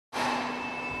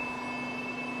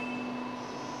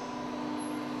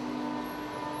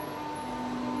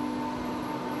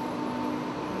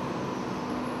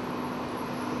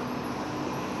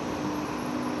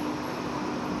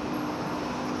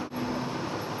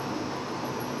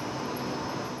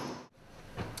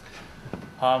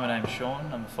Hi, my name's Sean.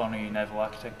 I'm a final year Naval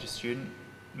Architecture student.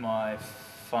 My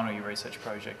final year research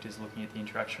project is looking at the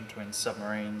interaction between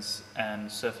submarines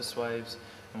and surface waves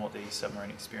and what the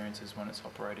submarine experiences when it's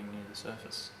operating near the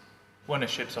surface. When a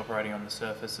ship's operating on the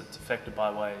surface, it's affected by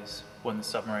waves. When the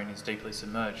submarine is deeply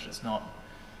submerged, it's not.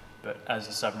 But as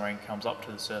the submarine comes up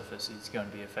to the surface, it's going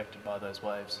to be affected by those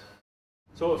waves.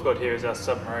 So what we've got here is our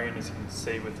submarine, as you can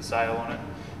see, with the sail on it.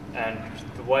 And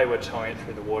the way we're towing it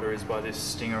through the water is by this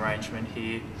sting arrangement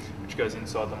here, which goes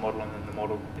inside the model, and then the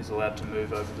model is allowed to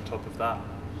move over the top of that.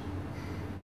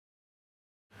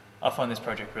 I find this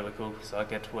project really cool because I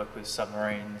get to work with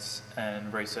submarines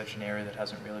and research an area that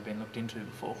hasn't really been looked into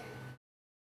before.